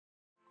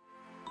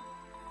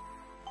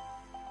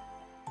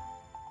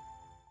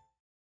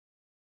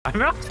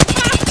They're all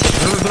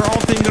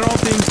team. They're all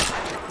team.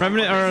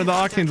 Revenant or the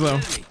Octane's low.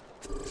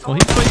 Well,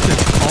 he placed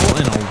this all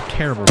in a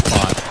terrible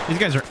spot. These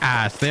guys are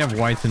ass. They have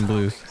whites and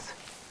blues.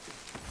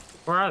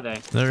 Where are they?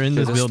 They're in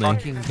this building.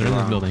 They're in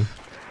this building.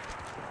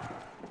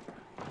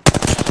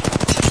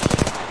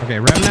 Okay,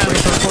 Revenant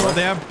has purple.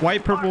 They have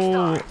white, purple,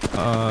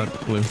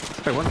 blue.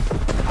 Wait,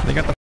 what? They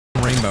got the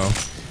rainbow.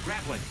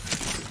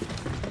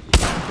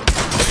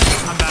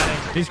 I'm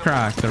batting. He's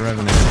cracked. The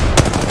Revenant.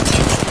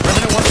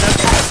 Revenant one dead.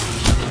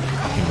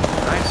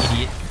 Nice.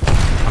 Idiot.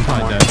 I'm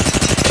probably dead.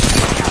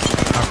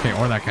 Okay,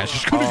 or that guy's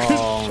just going to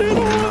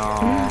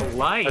no.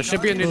 Light. There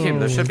should be a new team.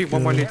 There should be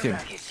one more new team.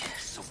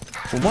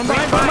 One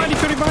behind you,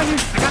 Cody, behind you.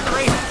 I got the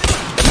raid.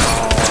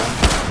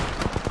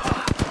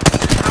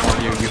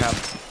 Oh, you have.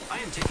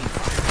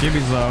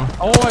 Gibby's low.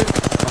 Oh,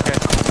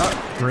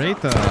 okay.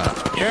 Wraith,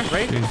 Here,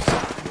 Wraith.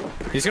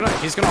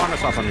 Jeez. He's gonna armor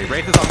swap on me.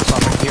 Wraith is armor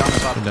swapping. He armor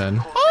swap. Dead.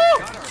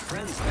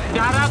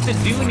 Shout out to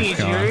Doonies,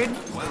 dude.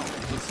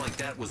 Looks like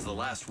that was the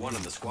last one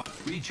in the squad.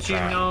 What you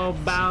know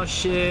about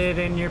shit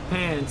in your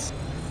pants?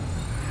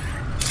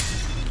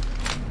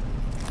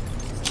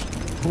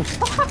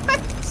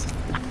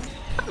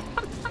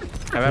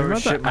 I've ever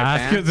shit my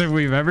ask pants. us if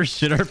we've ever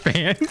shit our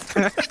pants.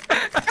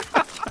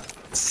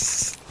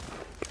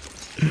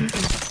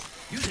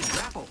 Using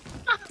grapple.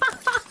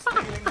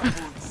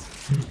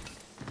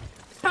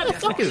 What the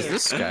fuck is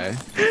this guy?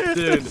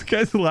 Dude, this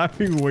guy's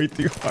laughing way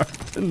too hard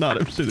to not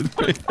have shit his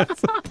pants.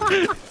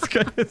 This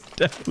guy has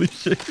definitely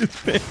shit his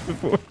pants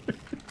before.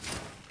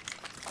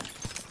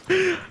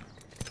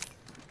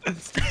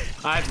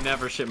 I've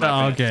never shit my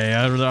pants.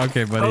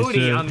 Okay, buddy. Cody,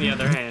 sure. on the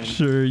other hand.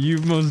 Sure,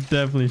 you've most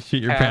definitely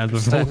shit your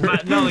pants before.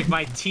 No, like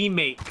my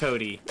teammate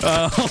Cody.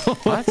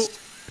 What?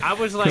 I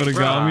was like, Cody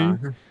bro,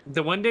 got me.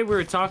 the one day we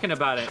were talking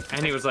about it,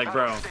 and he was like,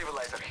 bro,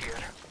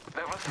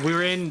 we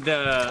were in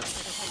the,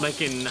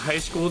 like in high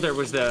school, there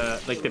was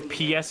the, like the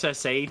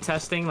PSSA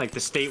testing, like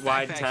the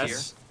statewide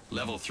tests.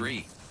 Level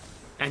 3.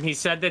 And he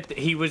said that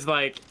he was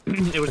like,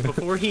 it was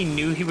before he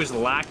knew he was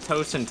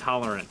lactose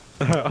intolerant.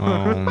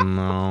 Oh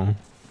no.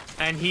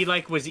 And he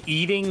like was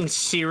eating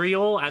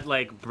cereal at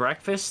like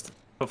breakfast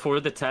before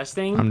the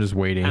testing. I'm just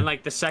waiting. And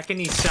like the second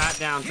he sat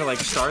down to like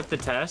start the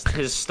test,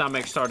 his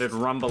stomach started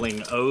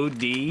rumbling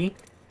OD,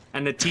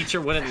 and the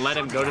teacher wouldn't let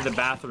him go to the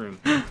bathroom.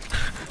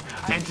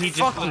 And he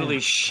just literally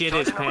shit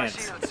his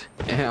pants.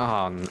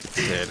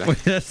 Dude. Wait,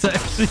 that's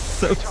actually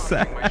so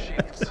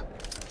sad.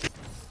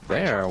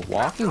 They're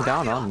walking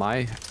down on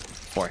my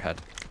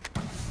forehead.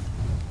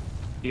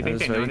 Do you think That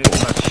they is know very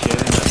anything about shit in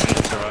their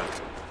pants or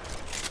what?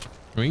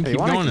 We can Hey, keep you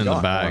wanna going in the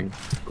going? bag.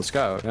 Let's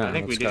go. Yeah, I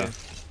think we let's do. go.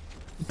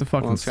 What the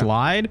fucking Let's go.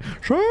 slide?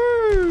 Sure.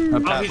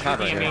 Oh, Pat- he's Pat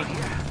looking right at here.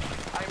 me.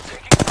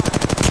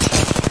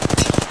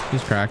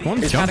 He's cracked.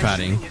 One's He's jump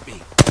padding.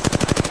 padding.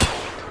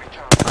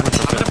 I'm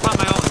gonna pop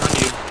my ult and run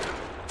you.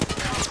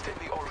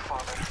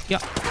 Yeah.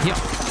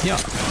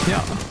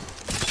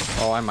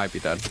 Oh, I might be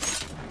dead.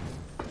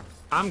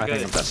 I'm I good.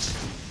 think I'm dead.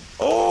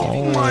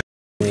 Oh my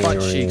butt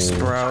cheeks,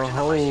 bro.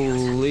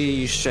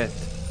 Holy shit.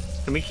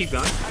 Can we keep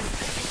going?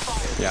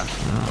 Yeah.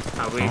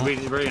 We're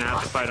gonna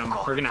have to fight him.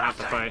 We're gonna have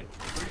to fight.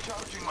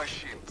 Recharging my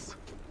shields.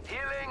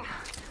 Healing.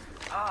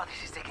 Ah,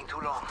 this is taking too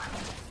long.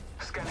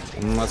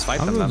 Let's fight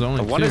How them come then. there's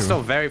only The one is two?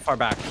 still very far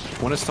back.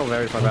 One is still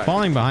very far I'm back.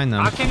 falling behind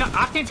them.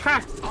 Octane's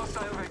cracked.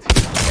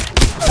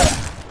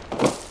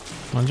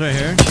 One's right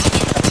here.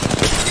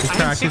 He's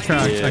cracked. He's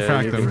cracked. I Yeah,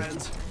 cracked you him.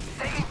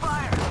 Taking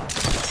fire.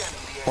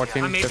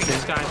 14, I'm aping 15.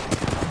 this guy.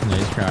 Yeah,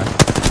 he's cracked.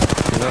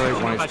 He's literally You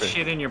know one about HP.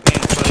 shit in your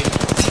pants, buddy.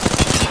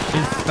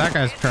 That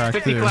guy's cracked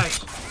 50 too. flash.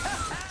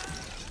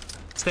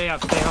 Stay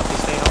up, stay healthy,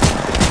 stay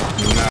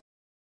healthy. No.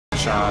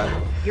 Shot.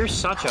 You're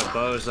such a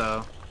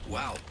bozo.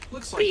 Wow.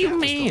 Looks What like do you that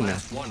was the mean?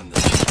 last one in the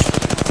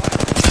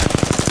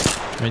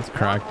It's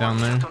cracked down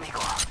there.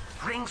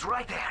 Rings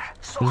right there.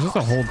 So There's just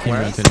a whole team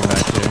Where? rotating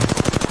back here.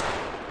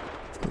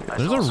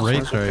 There's a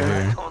race right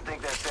here. don't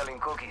think they're selling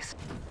cookies.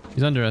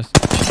 He's under us.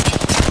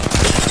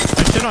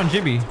 I shit on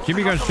Jibby.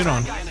 Jibby got shit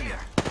on.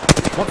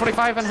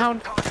 145 and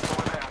Hound.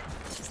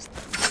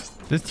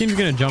 This team's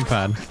gonna jump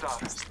pad.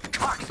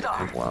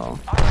 Wow.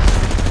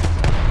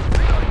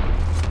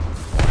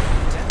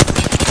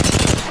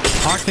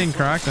 Octane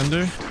cracked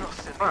under.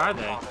 Where are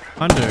they?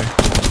 Under.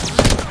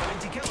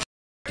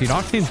 Dude,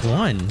 Octane's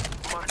one.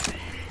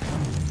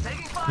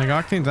 Like,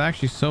 Octane's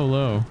actually so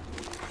low.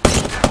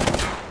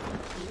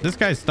 This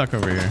guy's stuck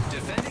over here.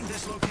 defending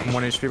this location.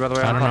 1 HP by the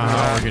way. I don't know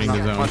how we're getting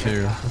these zone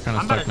too. We're kind I'm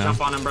of about stuck to now.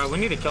 jump on him, bro. We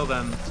need to kill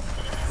them.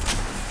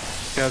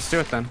 Yeah, let's do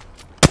it then.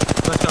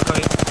 Let's go,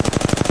 Cody.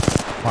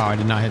 Wow, I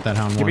did not hit that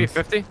hound Give me once.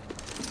 50.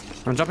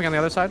 I'm jumping on the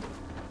other side.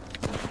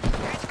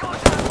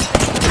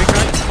 Three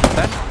crack.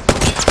 Dead.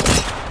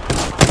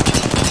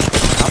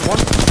 I'm one.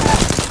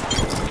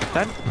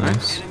 Dead.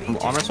 Nice. I'm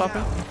armor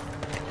swapping.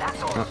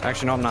 No,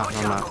 actually, no, I'm not. No,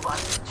 I'm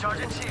not.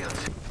 Charging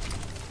shields.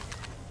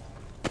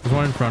 There's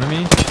one in front of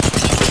me.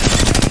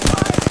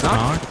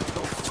 Knock. Knocked.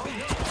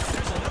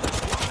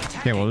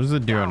 Okay, well, there's a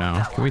duo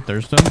now. Can we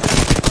thirst him?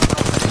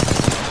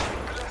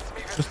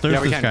 Just thirst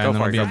Yeah, we this can. guy Go and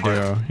then for it'll it, be a go for it.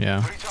 duo.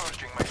 Yeah.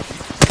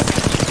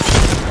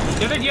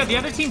 The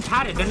other team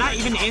padded. They're not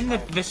even in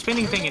the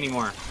spinning thing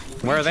anymore.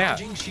 Where are they at?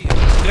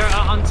 They're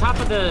on top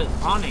of the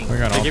awning. We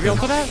got They all give you three.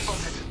 ult to that?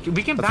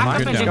 We can That's back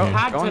fine. up and Good then down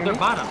pad here. to the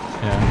bottom.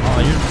 Yeah. Oh,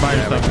 you're by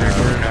yourself. We're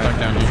stuck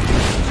down here.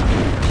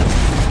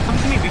 Come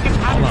to me. We can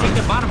pad and Hold on. take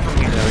the bottom from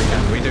here. Yeah, we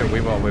can. We do.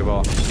 We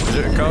will.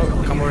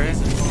 Go. Come over here.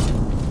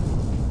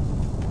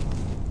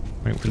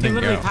 Wait, We where'd they can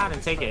literally go? pad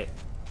and take it.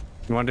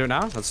 You want to do it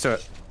now? Let's do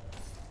it.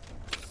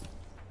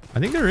 I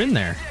think they're in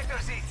there.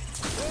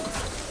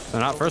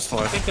 They're not first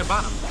floor. Take the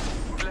bottom.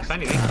 If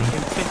anything, you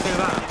can take the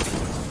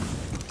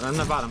bottom. They're on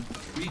the bottom.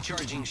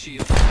 Recharging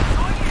shield.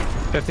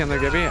 50 on the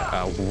Gibby.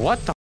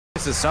 What the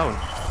is this zone?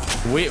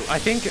 I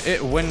think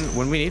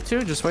when we need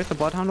to, just wait the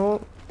Bloodhound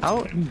ult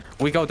out.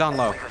 We go down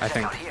low, I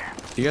think.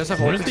 Do you guys have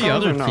Where's ulti the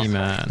zones other or no? team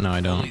at? No,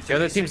 I don't. The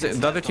other team's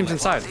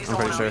inside, I'm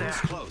pretty sure.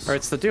 Or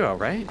it's the duo,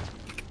 right?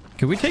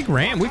 Can we take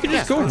ramp? We can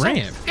just go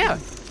ramp. Yeah.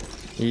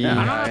 Yeah. I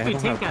don't know if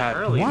we take that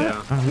early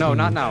What? though. No,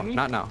 not now.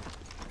 Not now.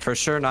 For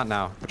sure, not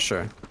now. For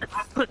sure.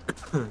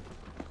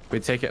 We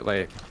take it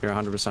late. You're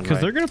 100% right.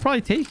 Because they're gonna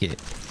probably take it.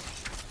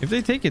 If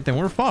they take it, then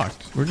we're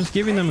fucked. We're just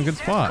giving them a good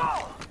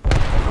spot.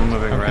 I'm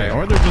moving Okay, right.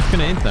 or they're just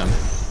gonna int them.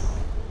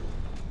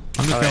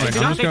 I'm just Oh, going. they I'm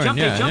jumped, just they going. jumped,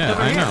 they Yeah, jumped yeah.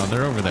 over I here. know.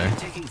 They're over there.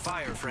 Taking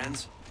fire,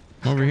 friends.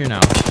 I'm over here now.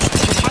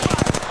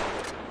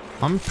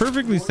 I'm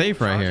perfectly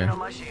safe right here.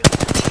 Like,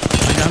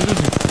 I'm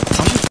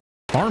just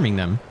farming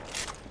them.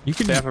 You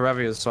could. They have a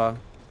Revy as well.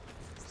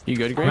 You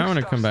good, I Greg? want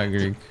to come back,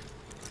 Greek.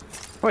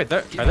 Wait,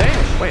 are they?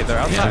 Wait, they're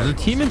Yeah, there's outside. a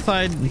team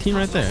inside. The team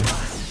right there.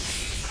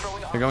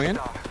 They're going in.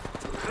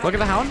 Look at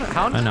the hound.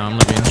 Hound. I know. I'm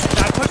looking.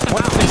 I pushed them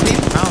out.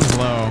 16. Hound's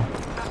low.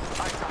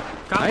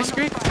 Got Nice, one.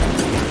 Greg.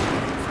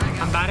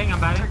 I'm batting.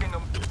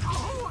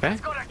 Okay.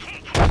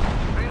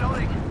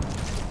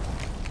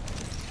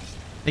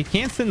 They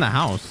can't sit in the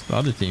house. The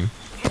other team.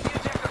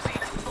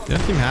 The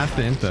other team has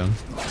to int them.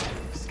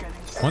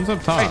 One's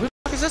up top. Wait, who the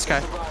fuck is this guy?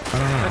 I don't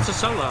know. That's a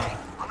solo.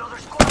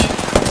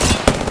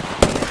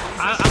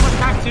 I was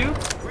cracked too.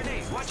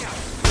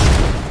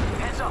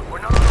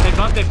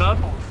 They bub.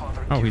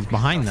 Oh, he's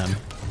behind them.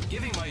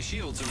 Giving my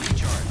shields a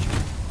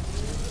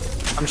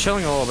recharge. I'm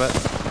chilling a little bit.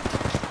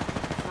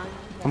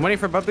 I'm waiting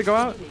for Bub to go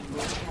out.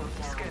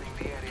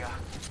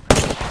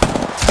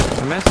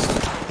 I missed.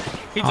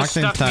 He just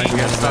Octane's stuck tag. You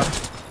me. guys back.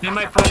 They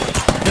might push.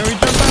 Yeah, we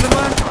jumped out of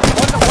line.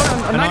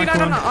 One, 99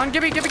 one. on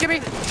Gibby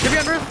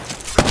on roof.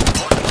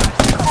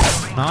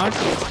 Knock.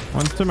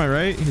 One's to my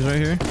right. He's right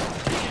here.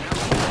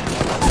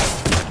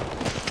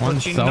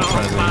 One's You know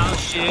self-present. my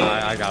shit.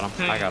 I got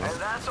him.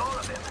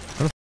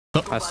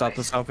 I stopped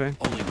the selfie.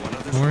 Only one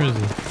other. Where is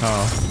he?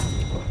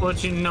 Oh.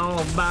 What you know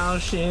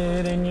about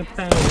shit in your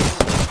pants?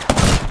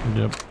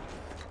 Yep.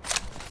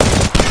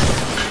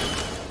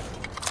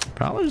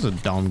 Prowler's a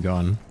dumb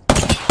gun.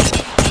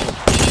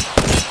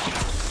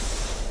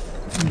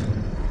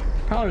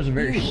 Prowler's a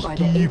very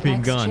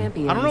stupid gun.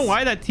 I don't know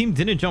why that team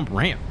didn't jump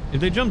ramp.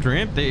 If they jumped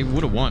ramp, they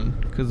would have won.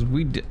 Because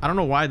I don't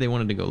know why they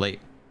wanted to go late.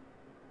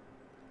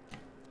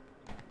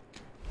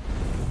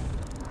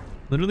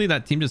 Literally,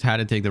 that team just had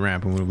to take the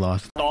ramp and would have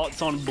lost.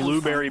 Thoughts on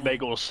blueberry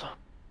bagels?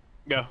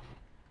 Go.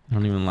 I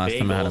don't even last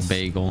time I had a Bagels.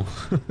 bagel.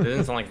 It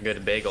doesn't sound like a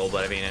good bagel,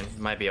 but I mean, it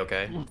might be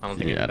okay. I don't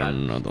think Yeah, I it's bad.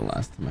 don't know the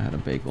last time I had a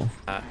bagel.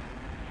 Uh,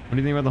 What do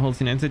you think about the whole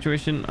C9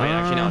 situation? Wait,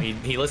 actually, no,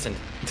 he listened.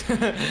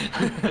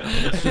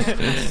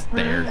 It's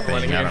their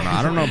thing.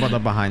 I don't know about the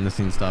behind the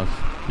scenes stuff.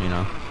 You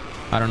know,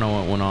 I don't know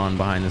what went on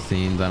behind the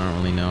scenes. I don't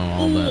really know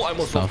all that I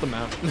almost stuff. off the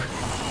map.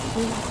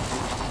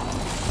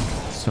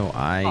 So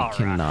I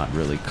cannot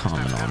really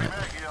comment on it.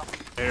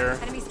 There.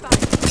 He's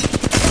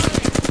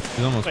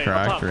almost Wait,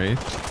 cracked, up top. right?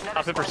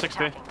 Top it for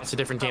 60. It's a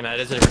different team. That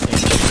is a different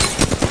team.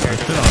 I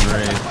sit on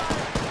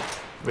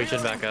Wraith. We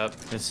should back up.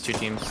 It's two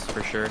teams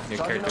for sure. New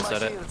character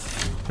said it.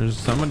 There's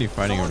somebody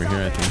fighting over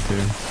here, I think,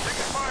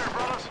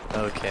 too.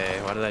 Okay,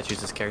 why did I choose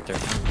this character?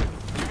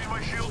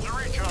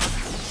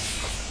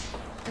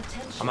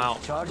 I'm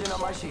out.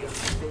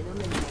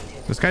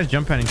 This guy's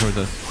jump padding towards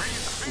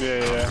us.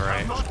 Yeah.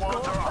 Alright.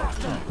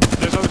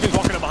 There's other teams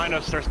walking up behind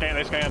us. They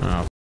scan.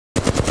 Oh,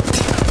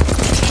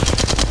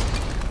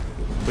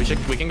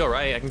 We can go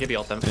right. I can give you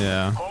all them.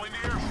 yeah.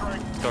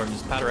 Or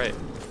just pad right.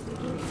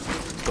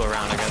 Go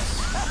around, I guess.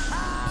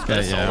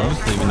 This guy, yeah, I'm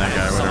just leaving that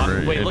guy,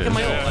 whatever. Wait, it look at is.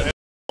 my ult.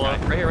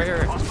 Right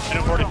here. And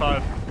a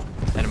 45.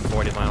 And I'm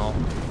 40 my ult.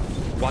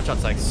 Watch out,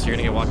 Sykes. You're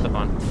gonna get walked up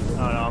on. Oh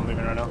no, I'm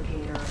leaving right now.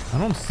 I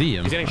don't see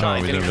him. He's getting shot.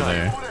 Oh, He's he's getting over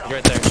shot. there. You're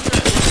right there.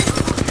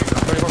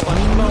 34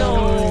 flash.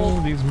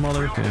 No, these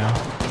mother. Yeah.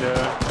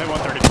 Yeah, hit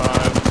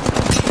 135.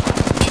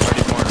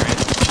 34 right.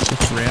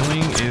 This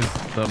railing is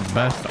the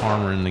best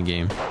armor in the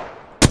game.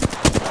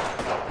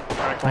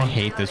 Crack I one.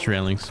 hate this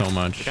railing so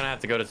much. You're gonna have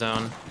to go to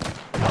zone.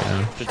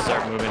 Yeah. Should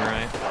start moving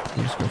right.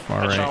 I'll just go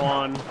far Headshot right.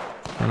 one.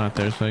 We're not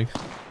there, Sykes.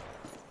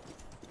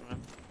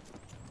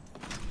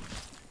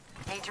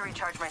 Need to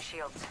recharge my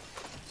shields.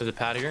 There's a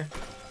pad here.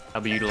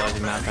 I'll be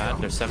utilizing that pad.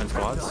 There's 7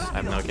 squads. I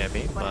have no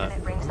campy, but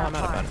I'm not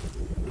mad about it.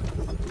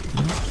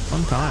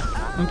 Fun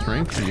time. Let's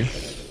rank for you.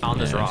 On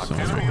this rock. so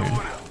right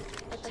here.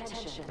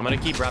 I'm gonna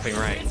keep wrapping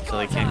right until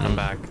he can't come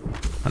back.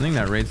 I think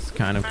that raid's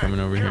kind of coming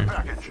over here.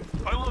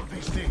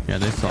 Yeah,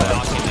 they saw it.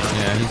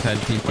 Yeah, he's head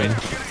peeking.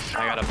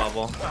 I got a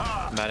bubble.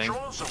 I'm betting.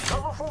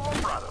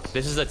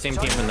 This is that same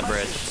team from the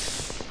bridge.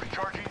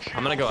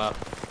 I'm gonna go up.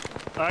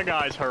 That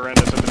guy's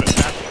horrendous in the mid.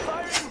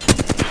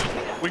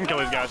 We can kill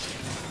these guys.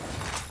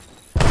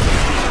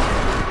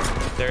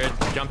 They're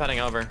jump heading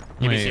over. Wait,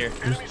 Gibby's here.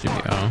 where's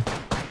Jimmy? Oh.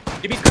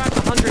 Gibby's cracked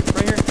 100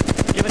 right here.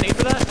 You have an aid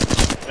for that?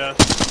 Yes.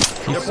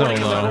 He's so They're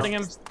low. holding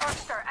him.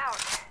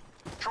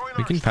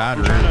 We can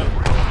pattern.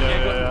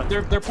 Yeah.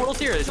 Their portal's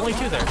here. There's only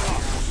 2 there.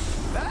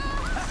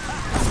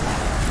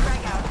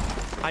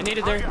 I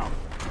needed there. I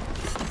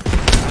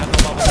have no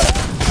bubble.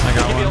 I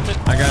got Gibby one. ulted.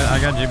 I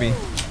got Jibby.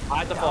 I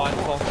had to fall.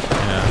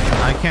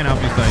 Yeah. I can't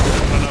help you, Sight.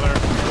 Another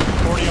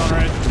 40 on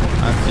right.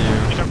 That's you.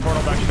 You took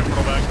portal back.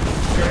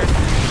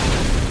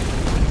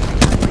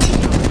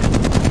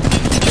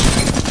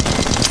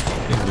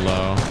 He's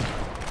low.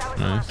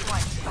 Nice.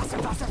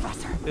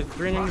 Did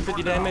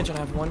 350 damage and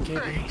I have 1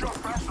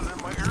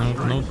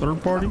 KB. No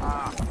third party?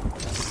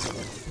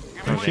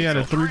 She had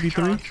a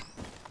 3v3?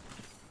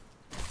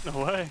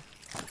 No way.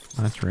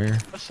 That's rare.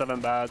 That's 7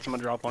 bad. Someone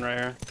drop one right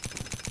here.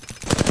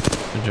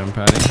 Good jump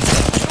padding.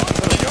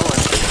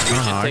 We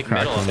should I take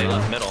cracked middle if they one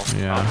left though. middle.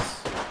 Yeah.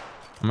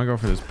 I'm gonna go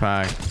for this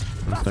pack.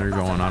 Since they're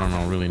going, I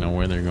don't really know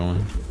where they're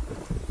going.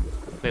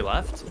 They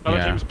left? Other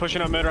Yeah. team's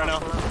pushing up mid right now.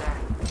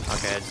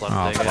 Okay, I just left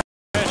Oh, it.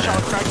 Yeah,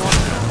 shot cracked one.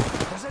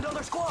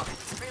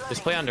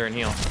 Just play under and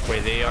heal.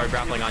 Wait, they are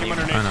grappling on you.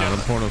 Underneath, I know, yeah.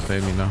 the portal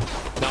saved me though.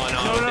 No, No,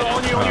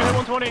 on you, hit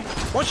 120.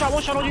 One shot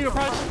on you,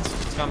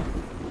 Apryze. Come.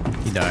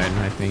 He died,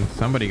 I think.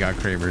 Somebody got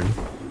cravered.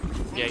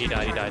 Yeah, he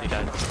died.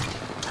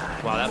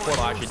 Wow, that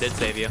portal actually did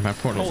save you. My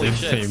portal Holy did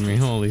shit. save me.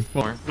 Holy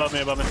fuck. More.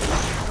 Above me.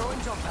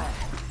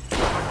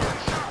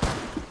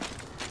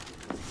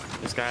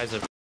 This guy's a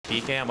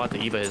PK. I'm about to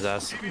EVA his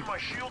ass.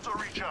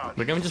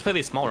 We're gonna just play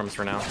these small rooms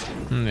for now.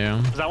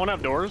 Yeah. Does that one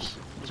have doors?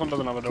 This one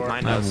doesn't have a door.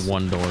 Mine I have does.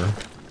 one door.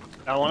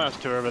 That one has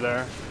 2 over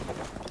there.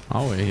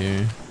 I'll wait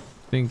here.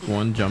 I think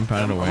one jump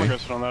padded I'm gonna away. go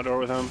sit on that door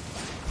with him.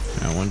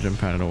 Yeah, one jump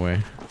padded away.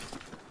 I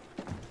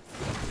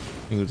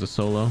think it was a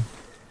solo.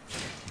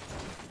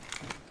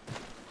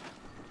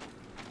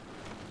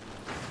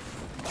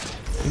 I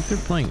think they're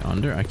playing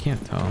under. I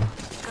can't tell.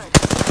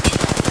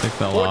 They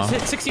fell Oh, off.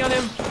 hit 60 on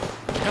him.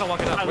 Gotta walk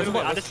it up. I Where's the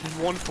ball? just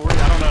 140.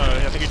 I don't know.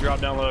 I think he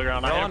dropped down low to the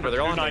ground. They're all I under,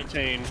 they're all under.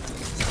 19.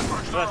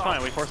 But that's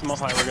fine. We forced them up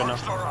high. We're good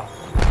enough.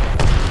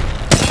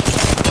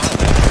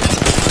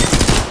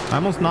 I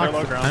almost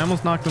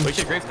knocked him. We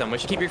should grief them. We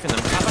should keep griefing them.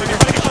 Get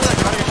shot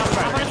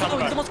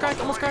back.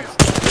 He's almost cracked.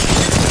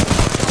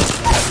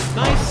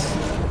 Nice.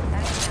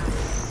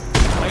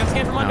 I got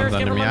scanned from under. Hound's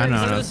under me. I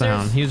know, that's the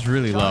hound. He's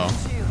really low.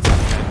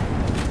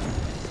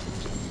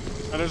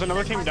 There's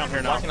another team down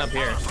here now. Walking up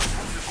here.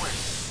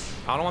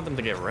 I don't want them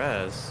to get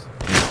res.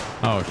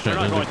 Oh shit, They're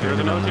not going to. There's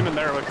another team in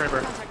there. there with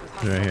Kraber.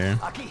 Right here.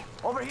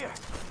 Over here.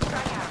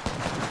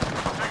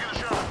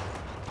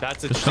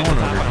 That's a There's someone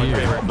over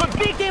here. But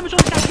big damage on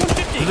the guy,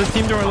 150. There's a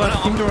team to our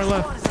left. Team to our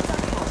left.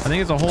 I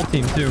think it's a whole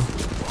team too.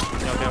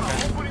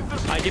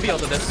 Okay. I give you all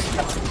of this.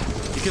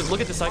 Because look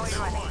at the sights.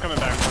 Coming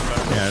back.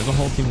 Yeah, there's a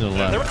whole team to the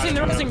They're left.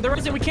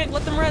 resing. We can't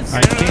let them res.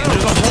 I can't.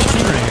 There's a whole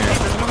team right here.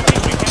 There's another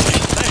team. We can't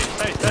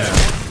stay.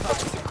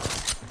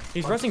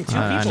 He's resing 2 I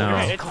people. know.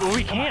 Well,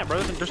 we can't,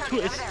 bro. There's 2.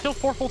 It's still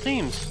 4 full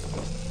teams.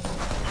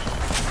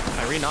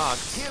 I re-knocked.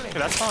 Okay,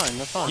 that's fine.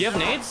 You have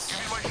nades?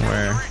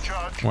 Where?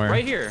 Where?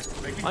 Right here.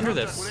 Under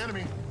this.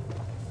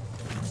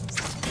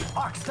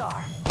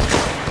 Arcstar.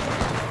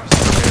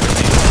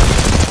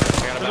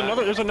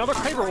 There's another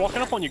Kraber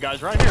walking up on you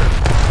guys right here.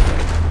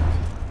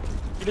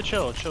 You need to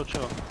chill. I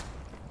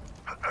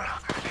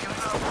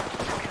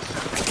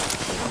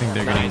think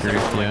they're getting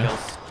griefed, yeah.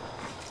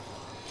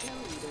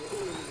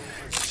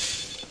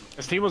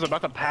 This team was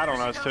about to pad on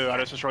us too. I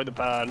just destroyed the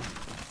pad.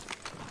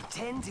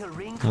 10 till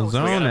ring The close.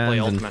 zone gotta play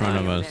ends in ultimate front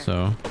of now. us,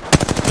 so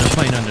they're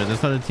playing under.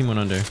 This other team went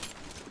under.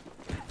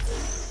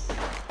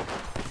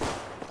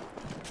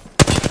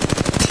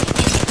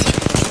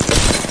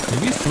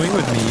 If you swing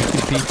with me, you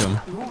can peek them.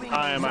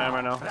 I am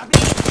right now.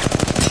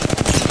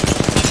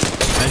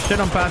 Hey, shit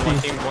on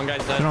Pathy. One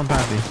guy's dead. Shit on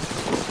Pathy.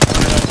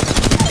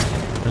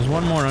 There's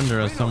one more under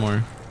us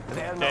somewhere.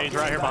 Yeah, he's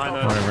right here behind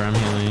us. Whatever, I'm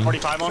healing.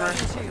 45 on her.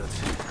 It's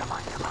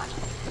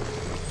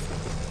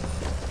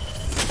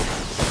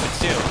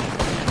 2.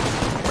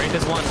 Break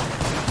this one.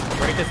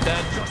 Break this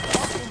dead.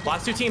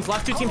 Last two teams.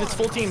 It's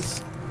full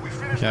teams.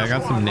 Yeah, I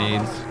got some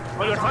nades.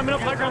 Oh, they're climbing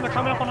up high ground. They're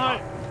climbing up on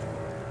high.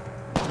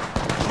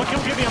 I'm gonna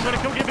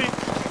kill Gibby.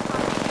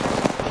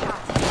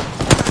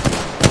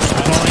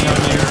 Falling on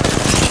you.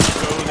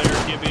 Go there,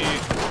 Gibby.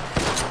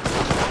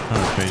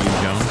 Okay, you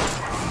jump.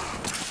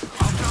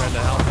 Trying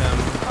to help him.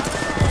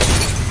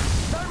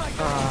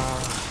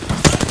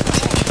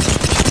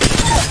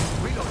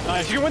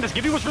 Nice, you can win this.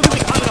 Gibby was really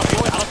weak climbing up. I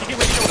don't think he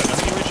really showed it.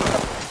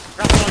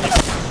 Grab him on you.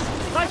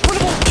 Nice,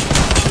 winnable.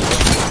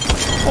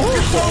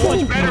 You're so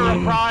much better,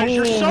 Apryze.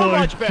 You're so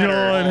much better.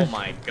 Oh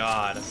my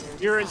god.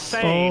 You're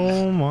insane.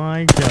 Oh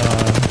my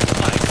god.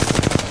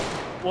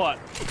 What?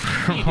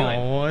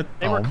 Oh, what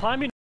They were the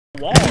climbing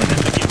the wall, and then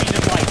the Gibby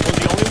just like was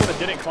the only one that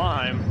didn't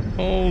climb.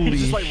 Holy He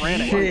just like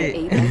ran it. shit.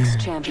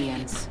 Apex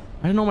champions.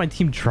 I didn't know my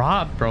team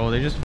dropped, bro.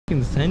 They just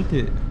fucking sent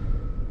it.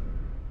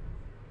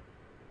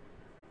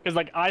 Cause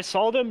like I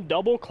saw them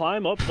double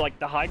climb up like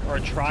the high or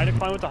try to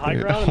climb with the high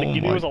Dude, ground, and oh the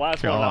Gibby my was the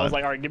last one. And I was God.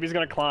 like, all right, Gibby's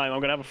gonna climb. I'm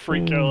gonna have a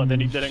free kill, and then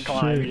he didn't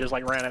climb. shit. He just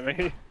like ran at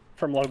me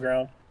from low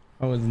ground.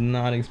 I was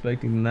not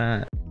expecting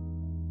that.